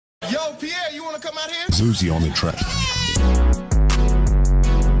Yo, Pierre, you wanna come out here? Zuzi on the track.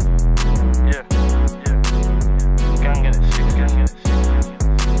 Yeah. Gang get it, six, gang get it.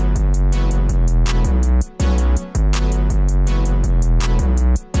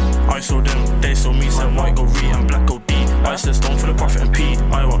 I saw them, they saw me, said white go re and black go D. I said stone for the profit and P.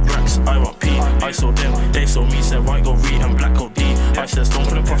 I want racks, I want P. I saw them, they saw me, said white go re and black go D. I said stone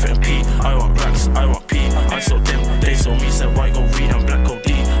for the profit and P. I want racks, I want P. I saw them, they saw me, said white go re and black go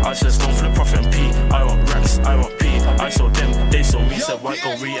D. I said stone for the profit and P. I want racks, I want P. I saw them, they saw me, said white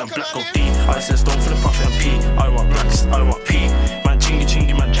go re and black go D. I said stone for the profit and P. I want racks, I want P. Man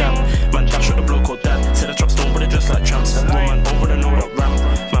chingy, man jam. Man dash with the bloke or dad. Said I truck stone but they dress like tramps. Man over the know that ram.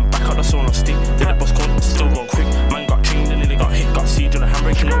 Man back out the sawn on stick. Did the boss con, still gone quick. Man got chinged and nearly got hit. Got siege on the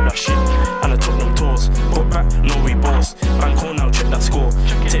handbrake and all that shit. And I took them tours. Got back, no reballs. Man call now, check that score.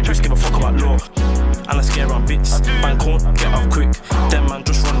 Take risks, give a fuck about law. And I scare around bits. Man can't get off quick. Them man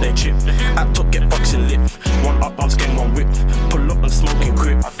just run their chip. Act up, get boxing lip. One up, one skin, one whip. Pull up and smoking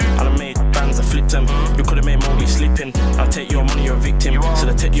grip. And I made bands, I flipped them. You could've made Mowgli sleeping. I take your money, you're a victim. So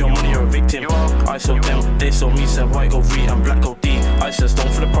they take your money, you're a victim. I saw them, they saw me, said white go V and black go D. I said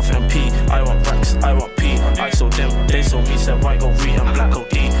stone for the profit and P. I want racks, I want P. I saw them, they saw me, said white go V and black go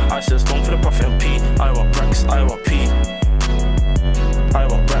D. I said stone for the profit and P. I want racks, I want P. I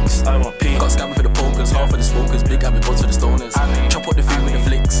want racks, I want P. Got scammed for the pokers, half for the smokers, big habit boats for the stoners. Chop up the food with the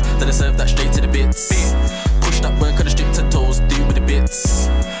flicks, then I serve that straight to the bits. Push that work on the strip to toes, do with the bits.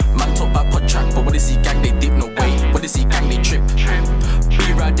 Man talk about pod track, but when they see gang they dip no way. When they see gang they trip.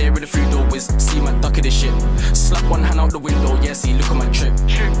 Be right there with the food always, see man ducking this shit. Slap one hand out the window, yeah see look at my trip.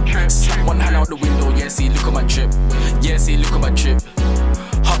 Slap one hand out the window, yeah see look at my trip. Yeah see look at my trip.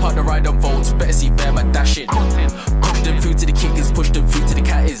 Hop out the ride on volts, better see bear man dash it. Push them through to the kickers, push them through to the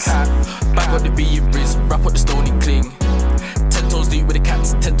catties. Back up the B in Briz, wrap up the stony cling. 10 toes deep with the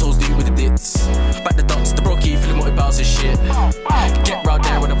cats, 10 toes deep with the dits. Back the dots, the brokey, feeling what it bounce and shit. Get round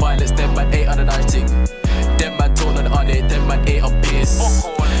there with the violence, them man 8 on the 19. Them man tall on the honey, them man 8 on piss.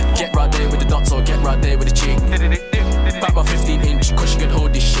 Get round there with the dots or get round there with the ching. Back my 15-inch, cause you can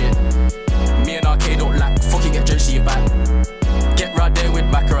hold this shit. Me and RK don't lack, fucking get drenched to your back. Get round there with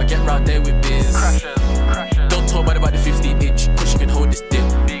Macra, get round there with Biz. Don't talk about the 15-inch, cause you can hold this dip.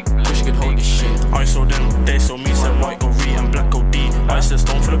 Cause you can hold this shit. I saw them, they saw me, said white go re and black go D. I said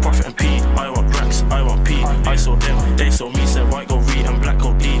stone for the profit and P. I want racks, I want P. I saw them, they saw me, said white go re and black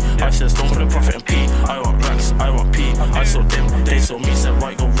go D. I said stone for the profit and P. I want racks, I want P. I saw them, they saw me, said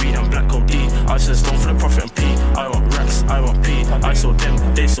white go re and black go D. I said stone for the profit and P. I want racks, I want P. I saw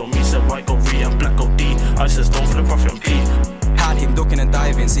them, they saw me, said white go re and black go D. I said stone for the profit and P. Had him ducking and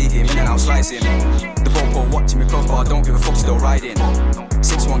diving, see him in and out slicing. The boko watching me close, but I don't give a fuck, still riding.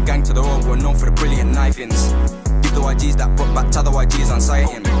 6-1 gang to the road, we're known for the brilliant knifings. Give the YGs that brought back to the YGs on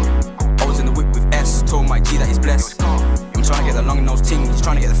sighting. I was in the whip with S, told my G that he's blessed. I'm trying to get the long nose ting, he's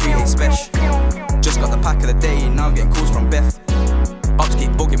trying to get the 3-8 special. Just got the pack of the day, now I'm getting calls from Beth. Ups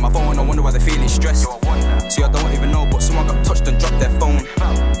keep bugging my phone, I wonder why they're feeling stressed. See, I don't even know, but someone got touched and dropped their phone.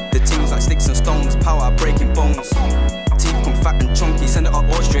 The team's like sticks and stones, power breaking bones. Teeth come fat and chunky, send it up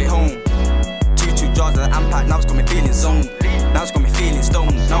all straight home. 2 jars of the Ampac, now it's got me feeling zoned. Now it's got me feeling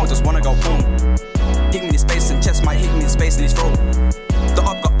stoned, now I just wanna go home. Hit me in the space and chest might hit me in space in his throat. The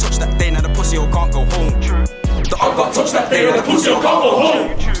up got touched that day, now the pussy can't go home. The up got touched that day, now the pussy can't go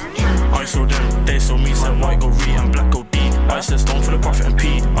home. I saw them, they saw me, said white go re and black go D. I said stone for the profit and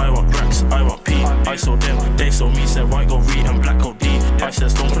P. I want racks, I want P. I saw them, they saw me, said white go re and black go D. I said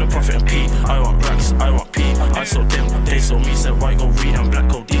stone